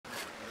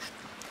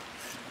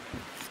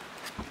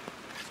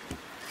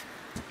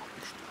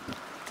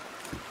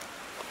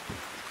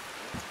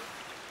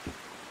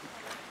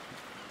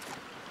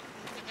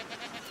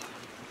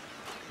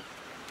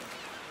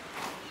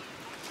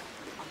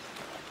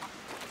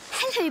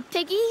Hello,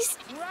 piggies.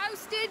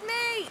 Roasted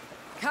meat!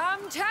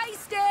 Come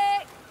taste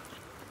it!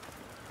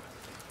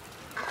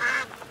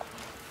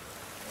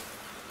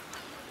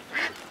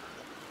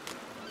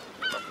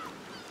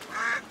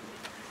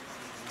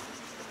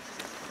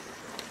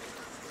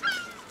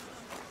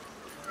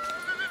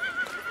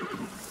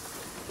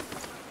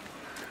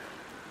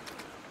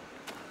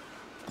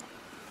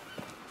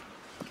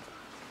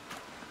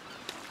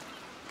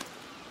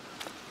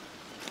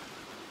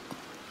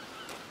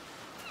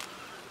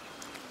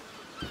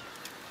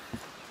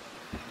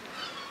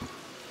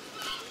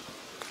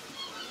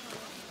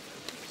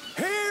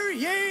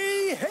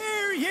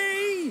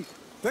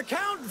 The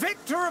Count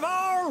Victor of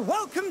Arles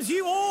welcomes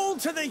you all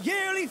to the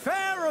yearly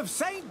fair of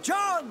St.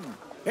 John.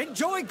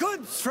 Enjoy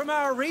goods from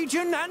our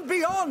region and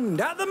beyond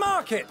at the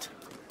market.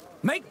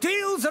 Make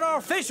deals at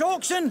our fish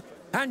auction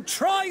and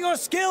try your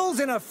skills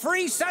in a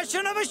free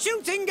session of a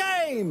shooting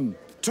game.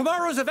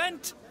 Tomorrow's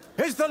event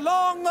is the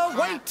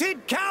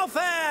long-awaited cow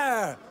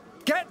fair.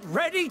 Get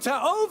ready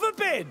to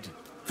overbid.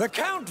 The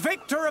Count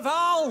Victor of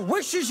Arles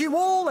wishes you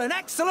all an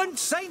excellent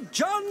St.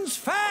 John's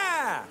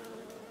fair.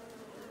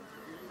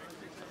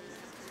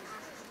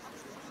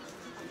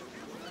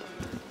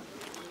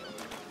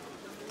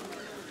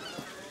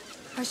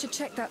 I should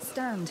check that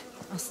stand.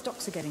 Our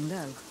stocks are getting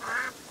low.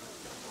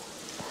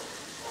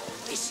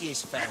 This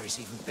year's fair is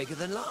even bigger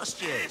than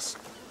last year's.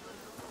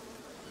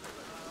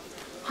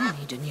 I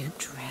need a new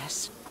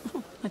dress.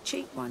 A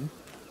cheap one.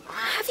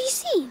 Have you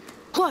seen?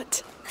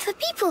 What? The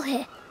people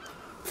here.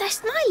 They're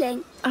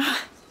smiling.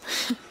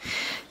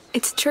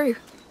 It's true.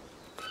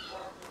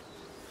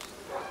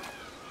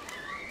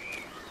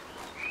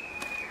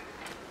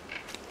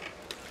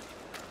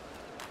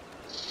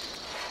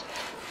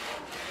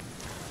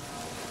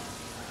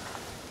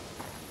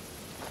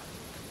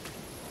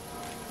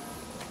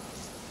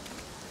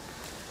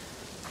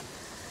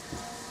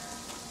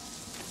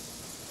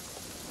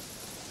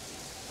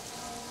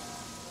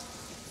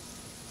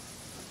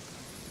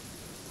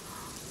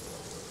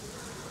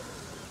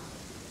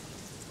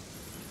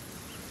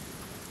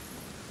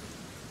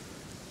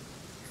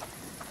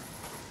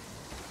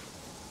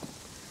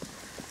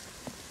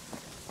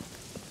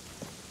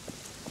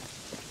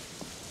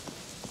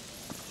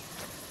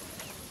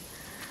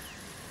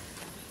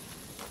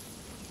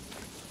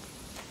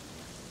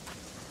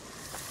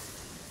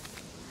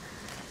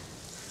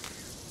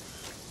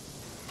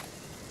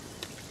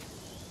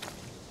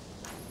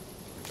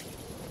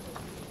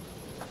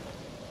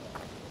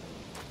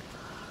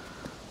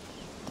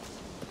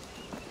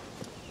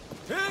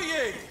 Hear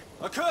ye!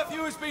 A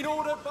curfew has been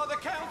ordered by the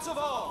Count of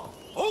Arles.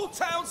 All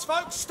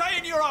townsfolk stay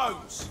in your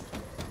homes.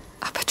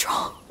 A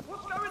patrol.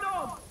 What's going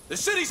on? The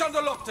city's under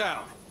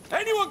lockdown.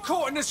 Anyone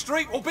caught in the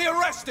street will be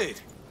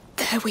arrested.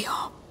 There we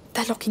are.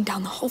 They're locking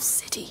down the whole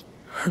city.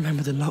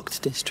 Remember the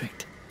locked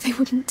district? They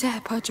wouldn't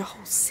dare purge a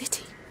whole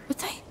city, would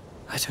they?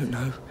 I don't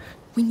know.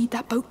 We need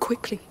that boat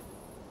quickly.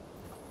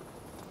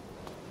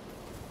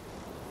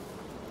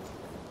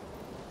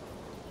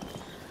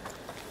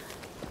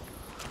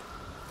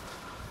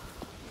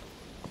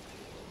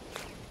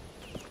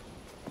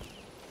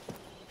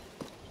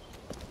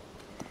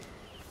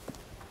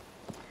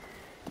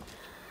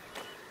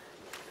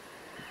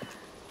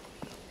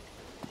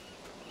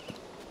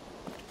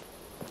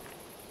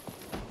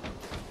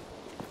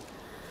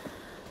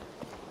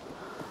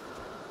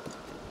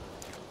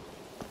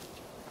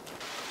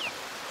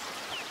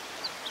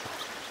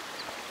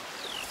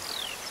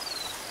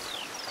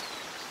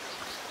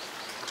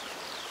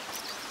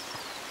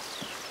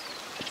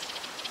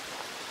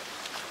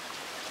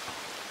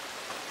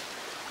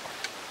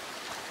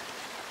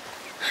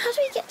 How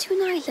do we get to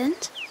an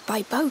island?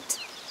 By boat.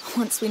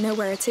 Once we know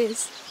where it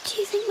is. Do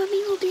you think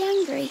Mummy will be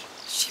angry?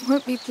 She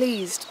won't be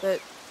pleased,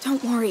 but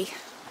don't worry.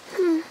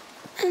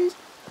 And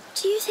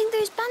do you think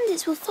those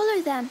bandits will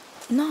follow them?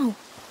 No,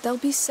 they'll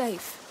be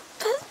safe.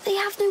 But they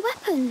have no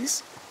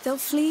weapons. They'll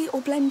flee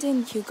or blend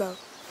in, Hugo.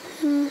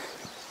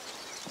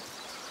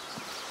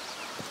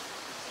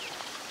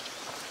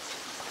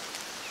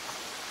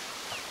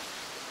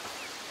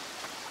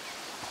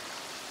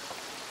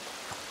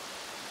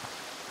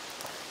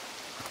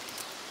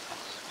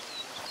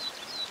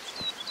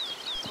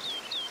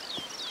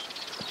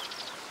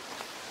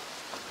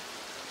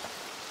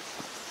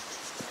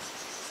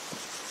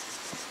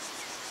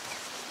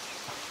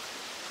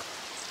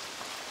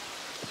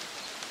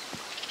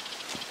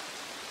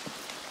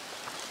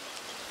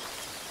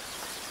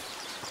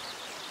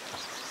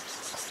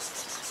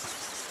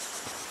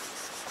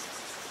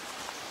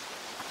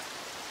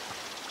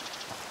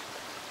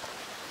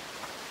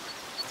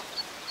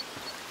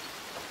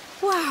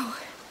 Wow,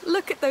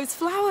 look at those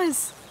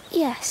flowers.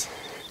 Yes.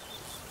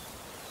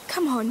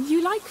 Come on,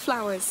 you like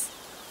flowers.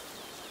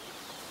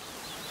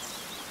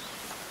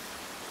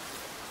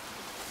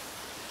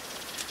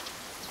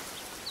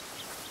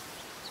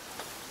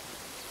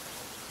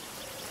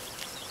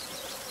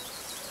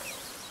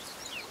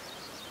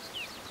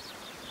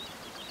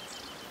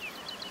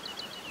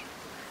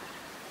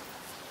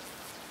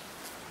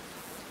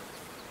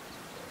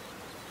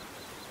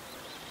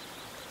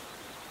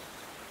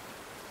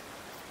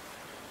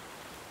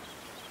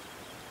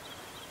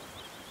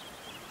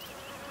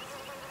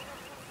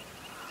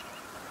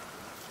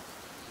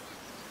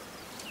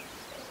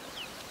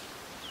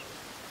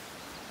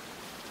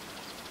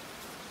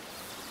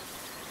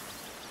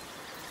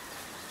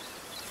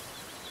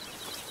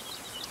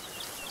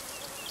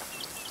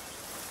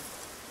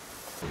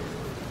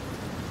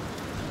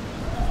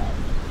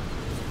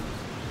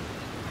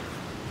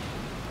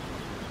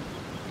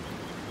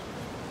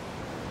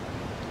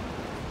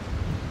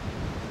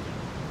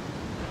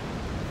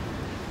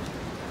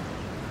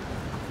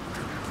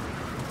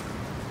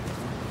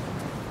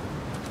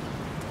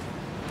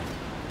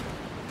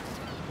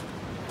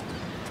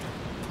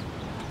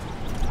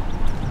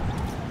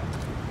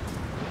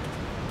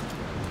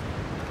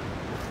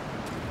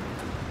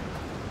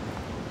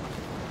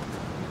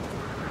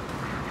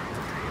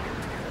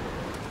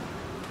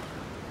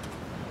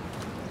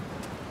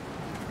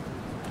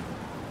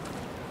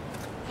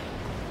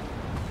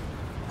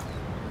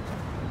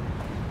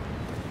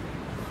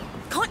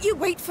 Can't you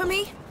wait for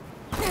me?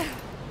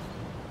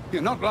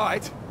 You're not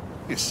light.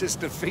 Your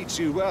sister feeds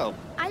you well.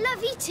 I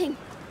love eating.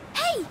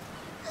 Hey,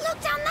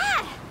 look down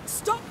there.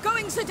 Stop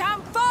going so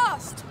damn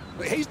fast!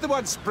 But he's the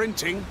one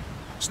sprinting.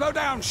 Slow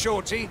down,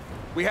 Shorty.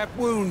 We have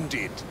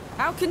wounded.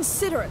 How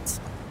considerate.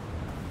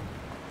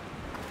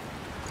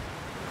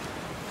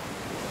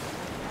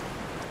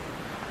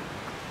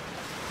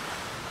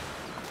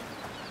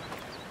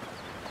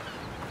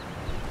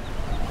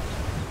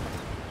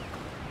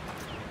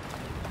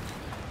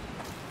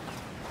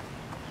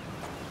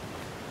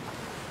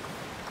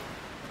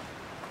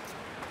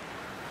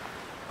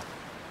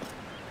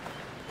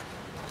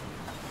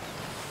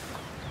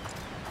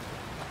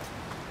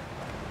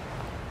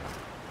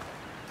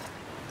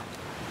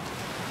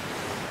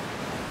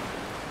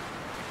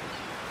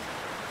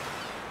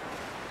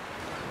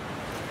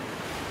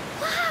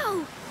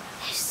 Wow,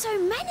 there's so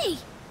many.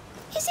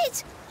 Is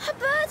it a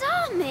bird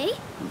army?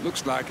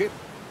 Looks like it.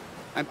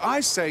 And I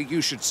say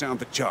you should sound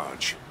the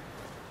charge.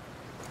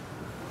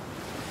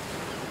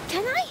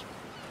 Can I?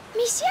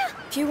 Amicia?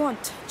 If you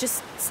want,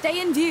 just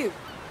stay in view.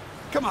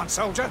 Come on,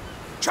 soldier.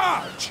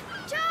 Charge!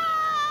 Charge!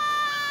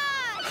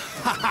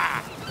 Ha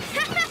ha!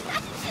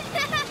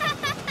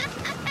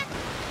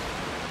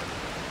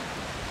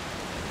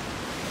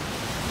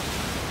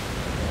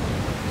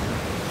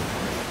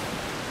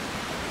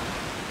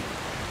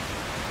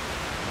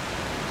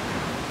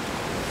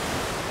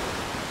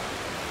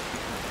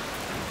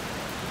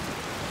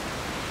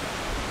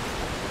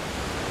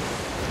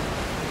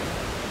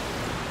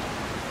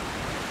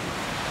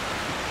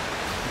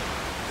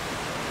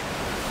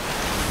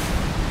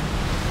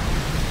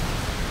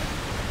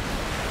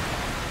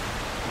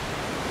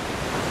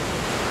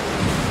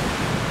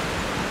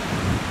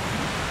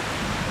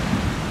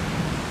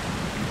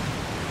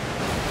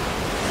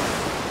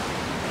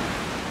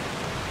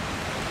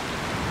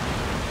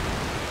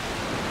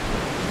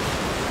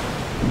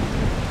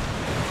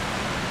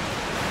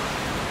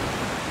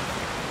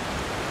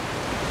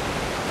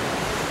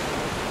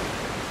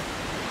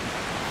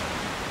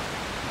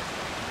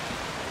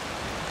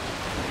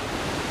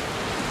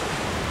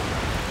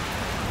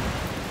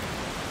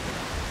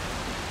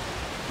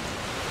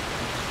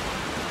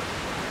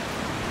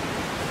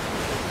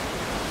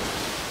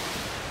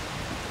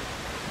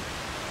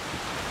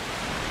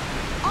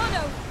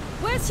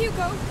 Where's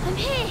Hugo? I'm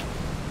here.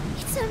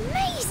 It's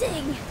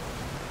amazing.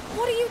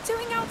 What are you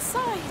doing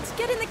outside?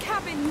 Get in the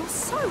cabin, you're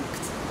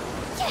soaked.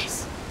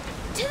 Yes,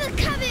 to the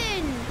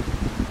cabin.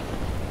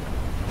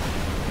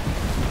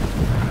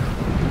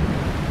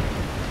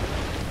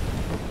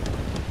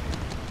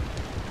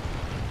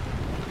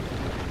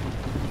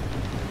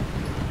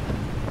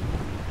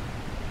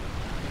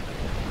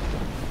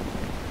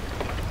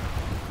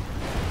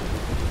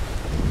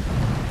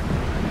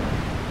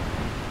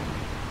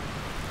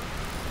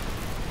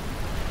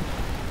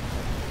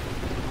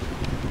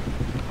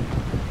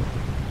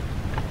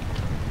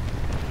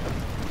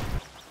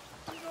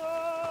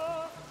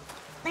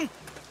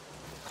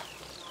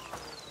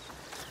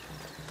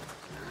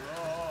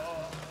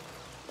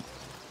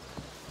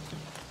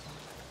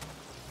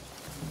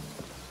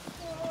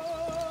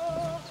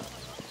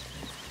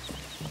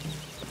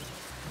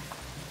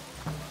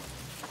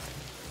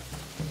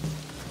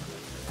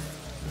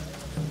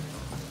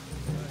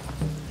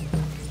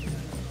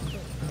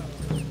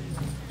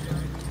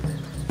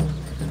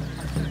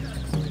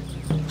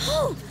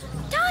 Oh,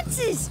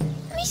 dances!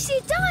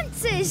 Amicia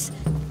dances!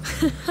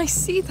 I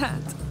see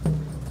that.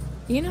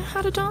 You know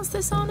how to dance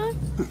this, Arno?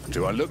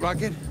 Do I look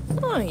like it?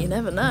 Oh, you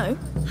never know.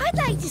 I'd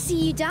like to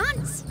see you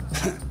dance.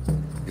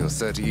 You're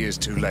 30 years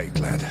too late,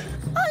 lad.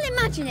 I'll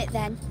imagine it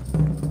then.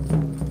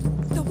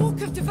 The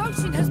walk of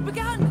devotion has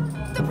begun.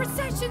 The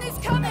procession is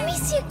coming.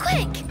 Amicia,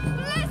 quick!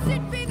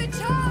 Blessed be the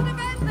child of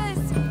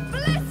Endless.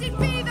 Blessed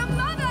be the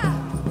mother.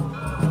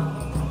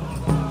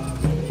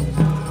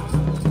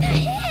 They're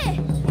here!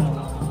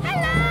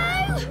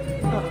 Hello!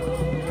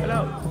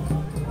 Hello.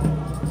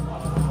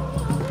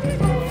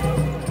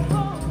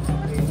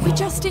 We're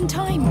just in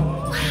time.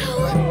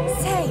 Wow!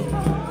 Say,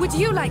 would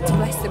you like to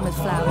bless them with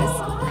flowers?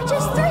 I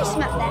just throw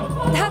some at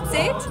them. That's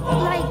it?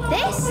 Like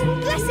this?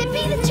 Blessed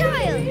be the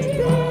child!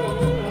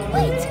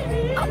 Wait,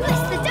 I'll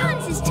bless the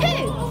dancers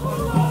too!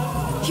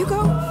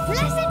 Hugo?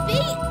 Blessed be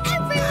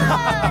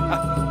everyone!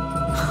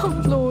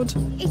 Oh, Lord.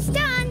 It's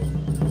done!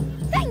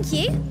 Thank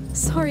you!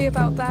 Sorry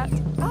about that.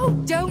 Oh,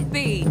 don't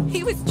be.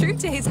 He was true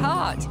to his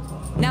heart.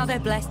 Now they're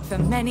blessed for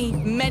many,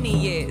 many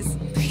years.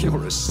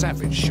 You're a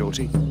savage,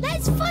 Shorty.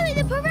 Let's follow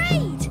the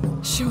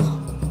parade! Sure.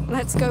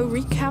 Let's go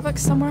wreak havoc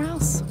somewhere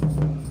else.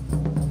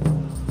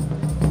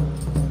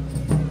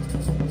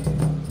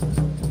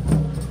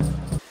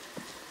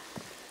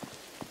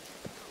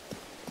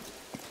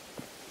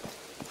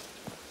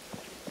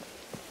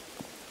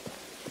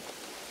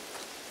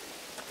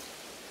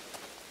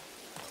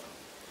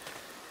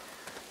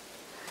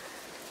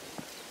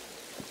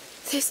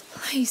 This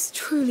place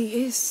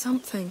truly is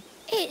something.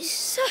 It's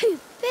so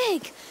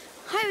big,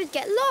 I would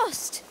get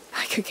lost.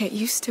 I could get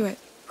used to it.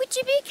 Would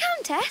you be a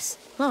countess?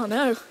 Oh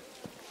no.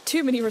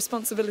 Too many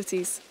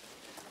responsibilities.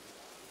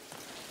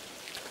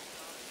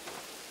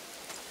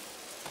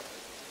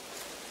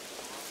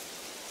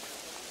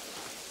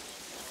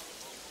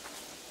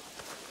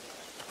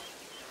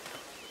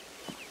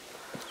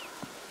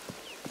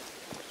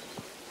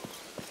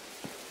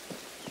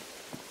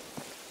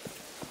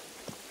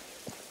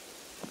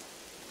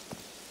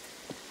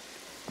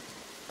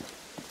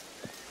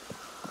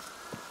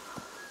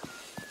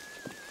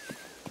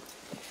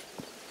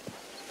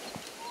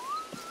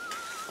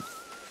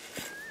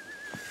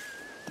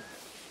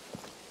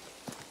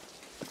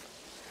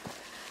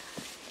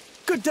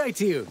 Good day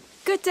to you.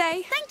 Good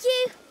day. Thank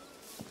you.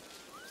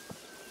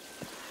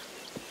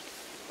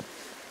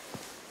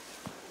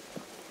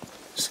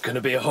 It's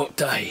gonna be a hot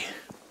day.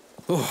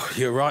 Oh,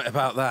 you're right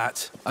about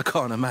that. I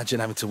can't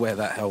imagine having to wear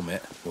that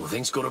helmet. Well,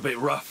 things got a bit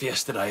rough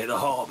yesterday at the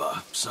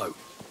harbour, so...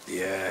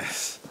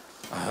 Yes,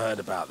 I heard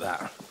about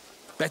that.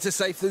 Better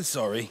safe than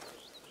sorry.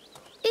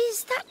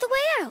 Is that the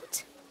way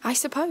out? I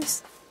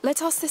suppose.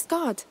 Let's ask this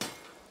guard.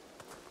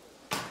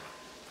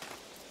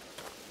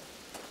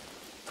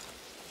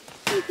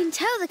 You can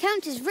tell the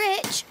Count is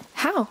rich.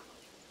 How?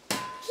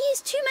 He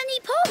has too many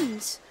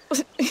ponds.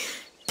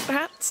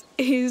 That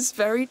is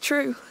very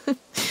true.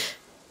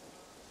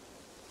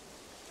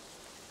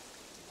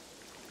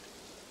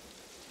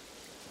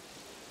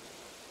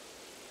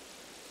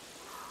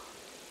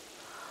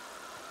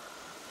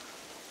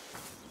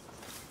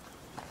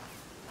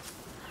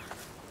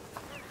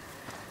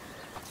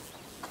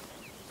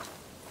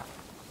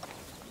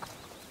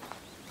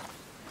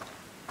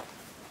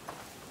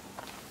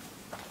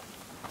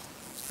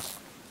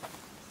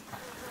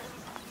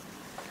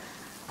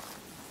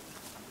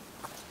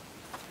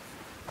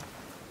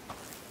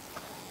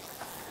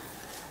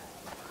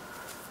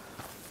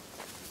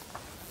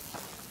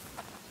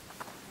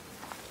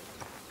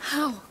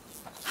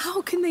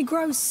 How can they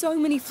grow so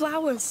many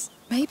flowers?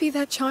 Maybe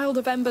their child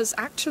of embers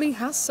actually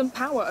has some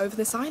power over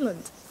this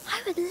island.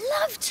 I would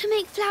love to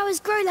make flowers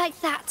grow like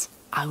that.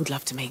 I would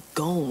love to make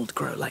gold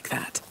grow like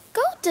that.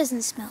 Gold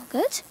doesn't smell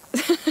good.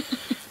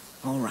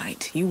 All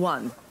right, you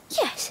won.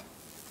 Yes.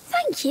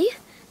 Thank you.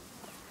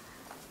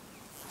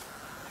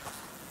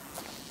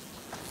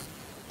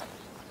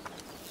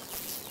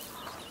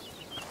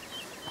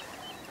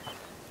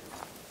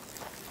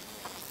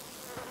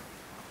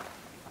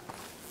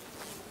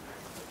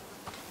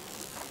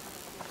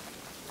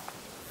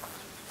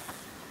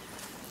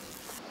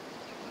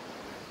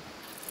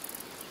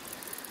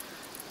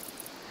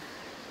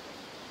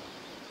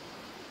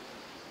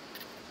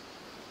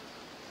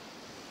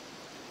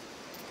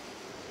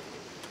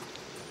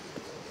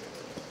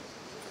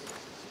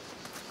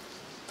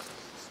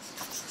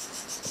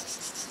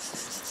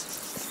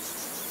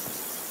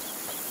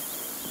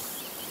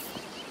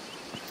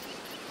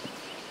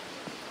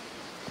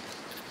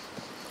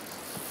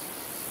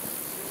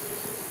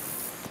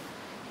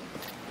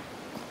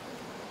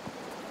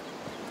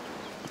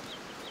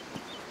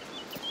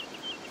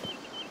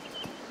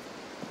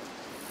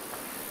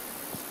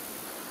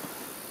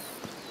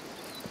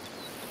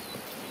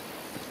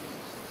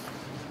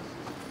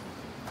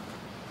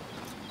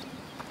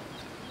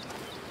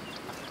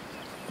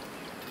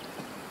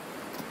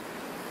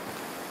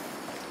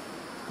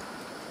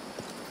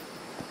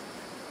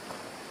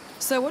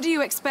 So what do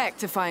you expect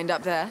to find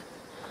up there?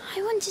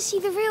 I want to see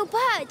the real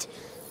bird.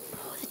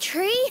 Or the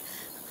tree.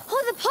 Or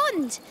the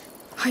pond.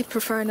 I'd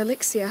prefer an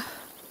elixir.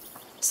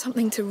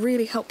 Something to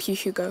really help you,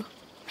 Hugo.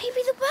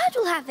 Maybe the bird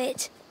will have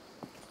it.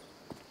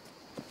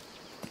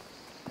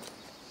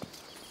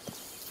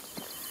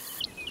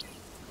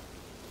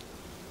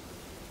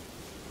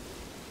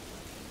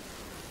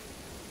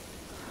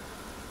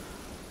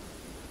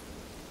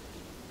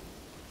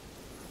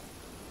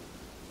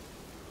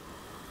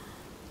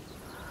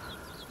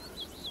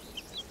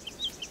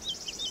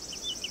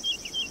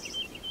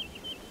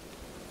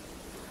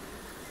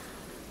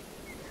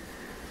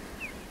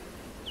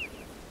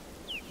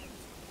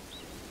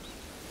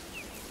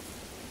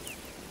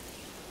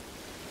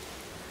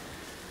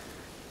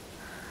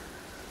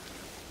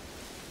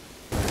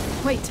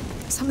 Wait,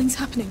 something's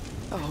happening.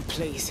 Oh,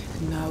 please,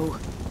 no.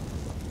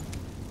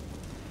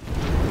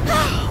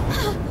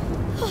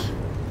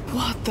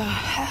 What the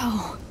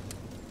hell?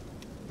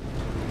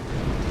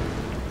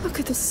 Look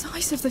at the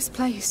size of this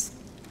place.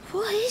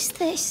 What is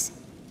this?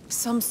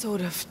 Some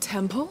sort of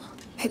temple?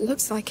 It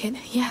looks like it,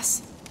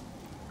 yes.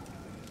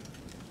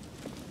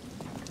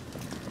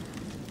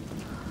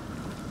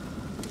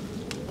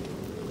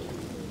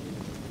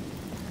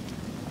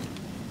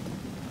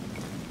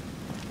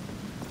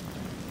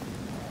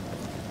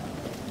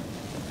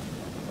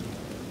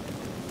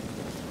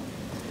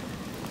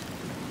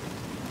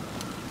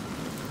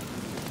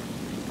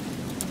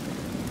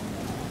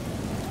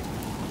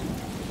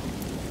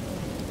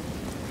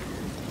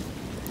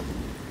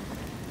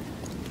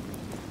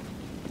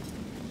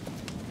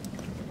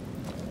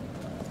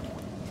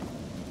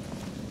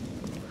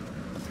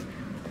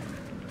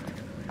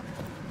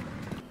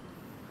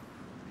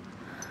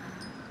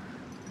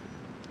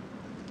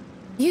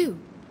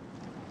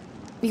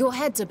 Your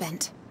heads are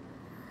bent.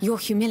 Your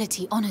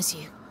humility honors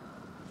you.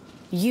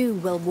 You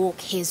will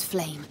walk his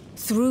flame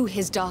through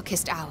his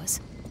darkest hours.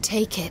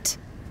 Take it.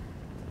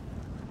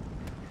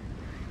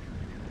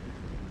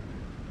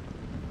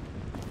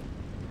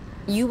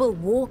 You will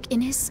walk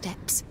in his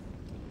steps.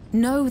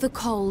 Know the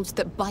cold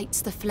that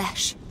bites the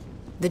flesh,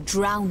 the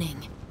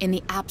drowning in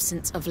the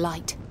absence of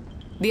light,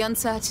 the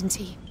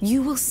uncertainty.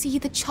 You will see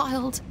the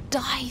child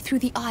die through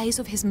the eyes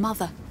of his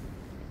mother.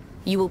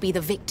 You will be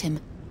the victim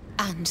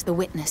and the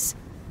witness.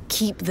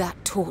 Keep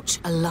that torch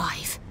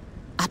alive,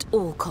 at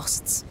all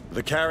costs.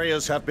 The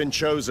carriers have been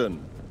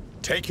chosen.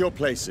 Take your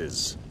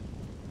places.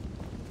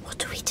 What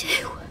do we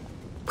do?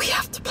 We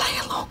have to play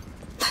along.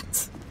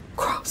 Let's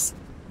cross.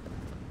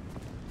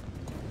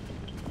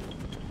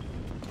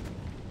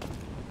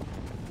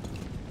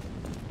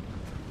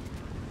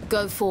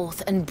 Go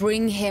forth and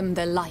bring him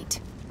the light.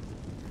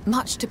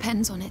 Much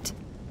depends on it.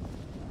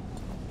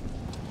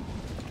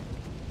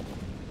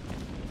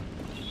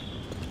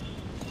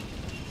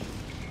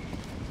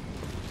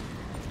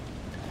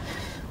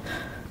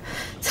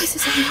 This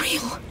is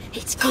unreal.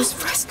 It's those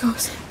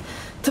frescoes.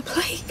 The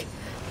plague.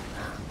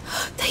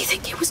 They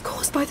think it was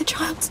caused by the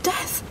child's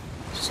death.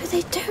 So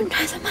they don't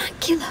know the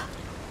macula?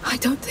 I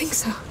don't think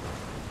so.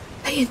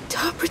 They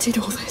interpreted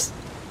all this.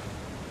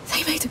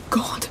 They made a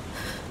god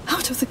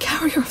out of the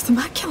carrier of the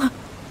macula.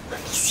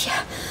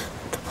 Amicia,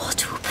 the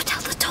water will put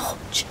out the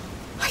torch.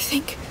 I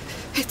think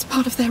it's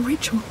part of their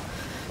ritual,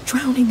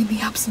 drowning in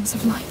the absence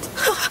of light.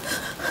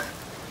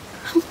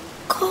 I'm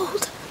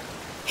cold.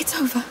 It's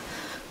over.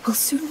 We'll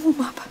soon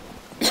warm up.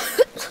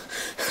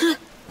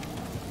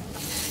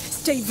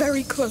 Stay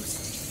very close.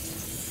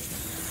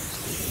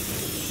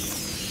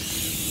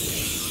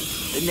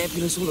 The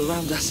nebula's all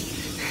around us.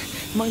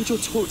 Mind your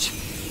torch.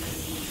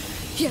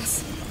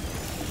 Yes.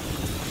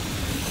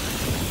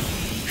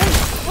 Hey,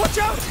 watch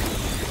out!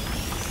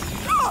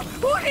 Oh,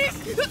 what is...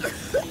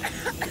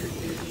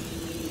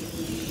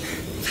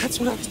 That's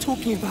what I was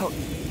talking about.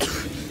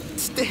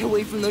 Stay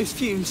away from those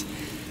fumes.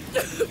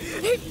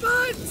 It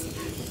burns!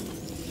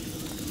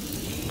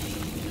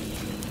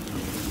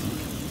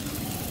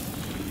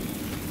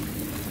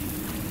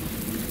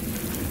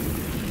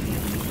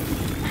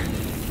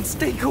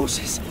 Stay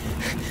cautious.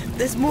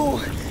 There's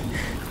more.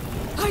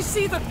 I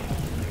see them.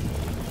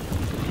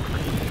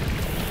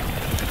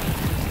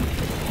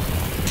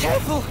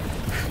 Careful!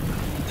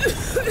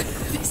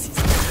 This is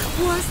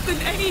worse than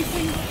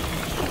anything.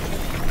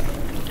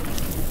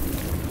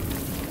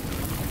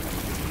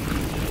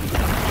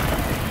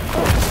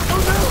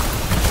 Oh no!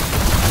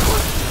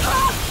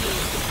 Ah!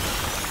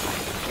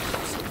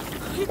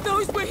 He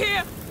knows we're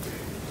here.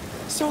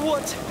 So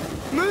what?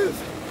 Move!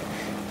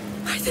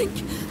 I think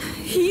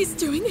he's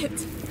doing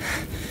it.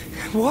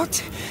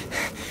 What?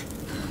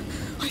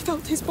 I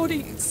felt his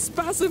body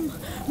spasm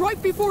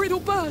right before it all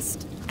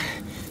burst.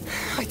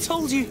 I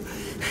told you,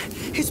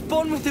 his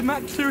bond with the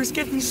macula is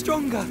getting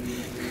stronger.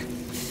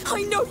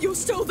 I know you're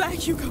still there,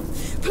 Hugo.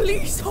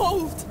 Please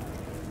hold.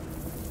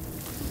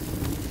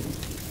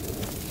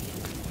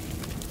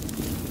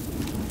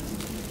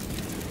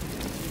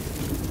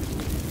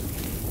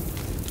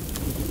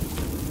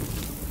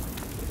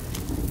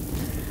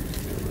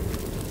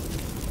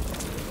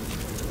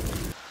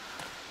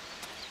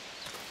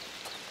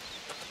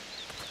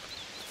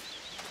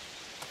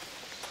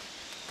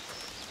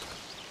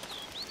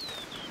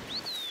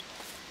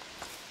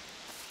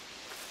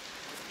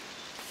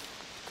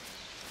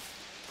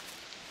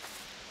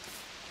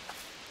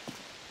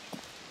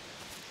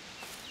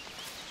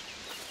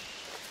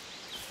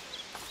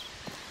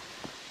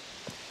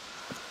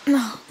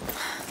 No.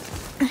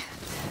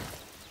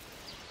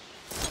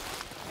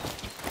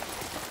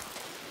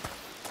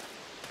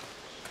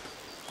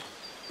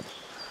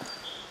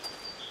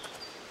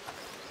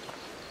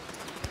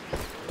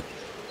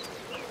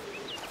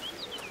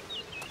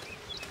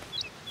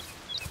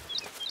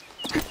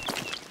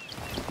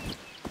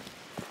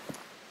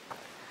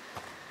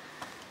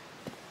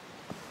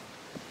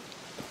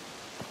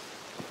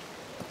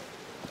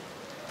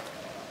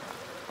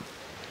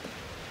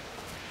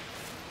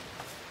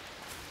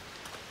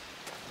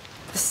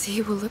 The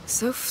sea will look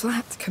so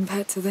flat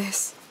compared to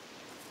this.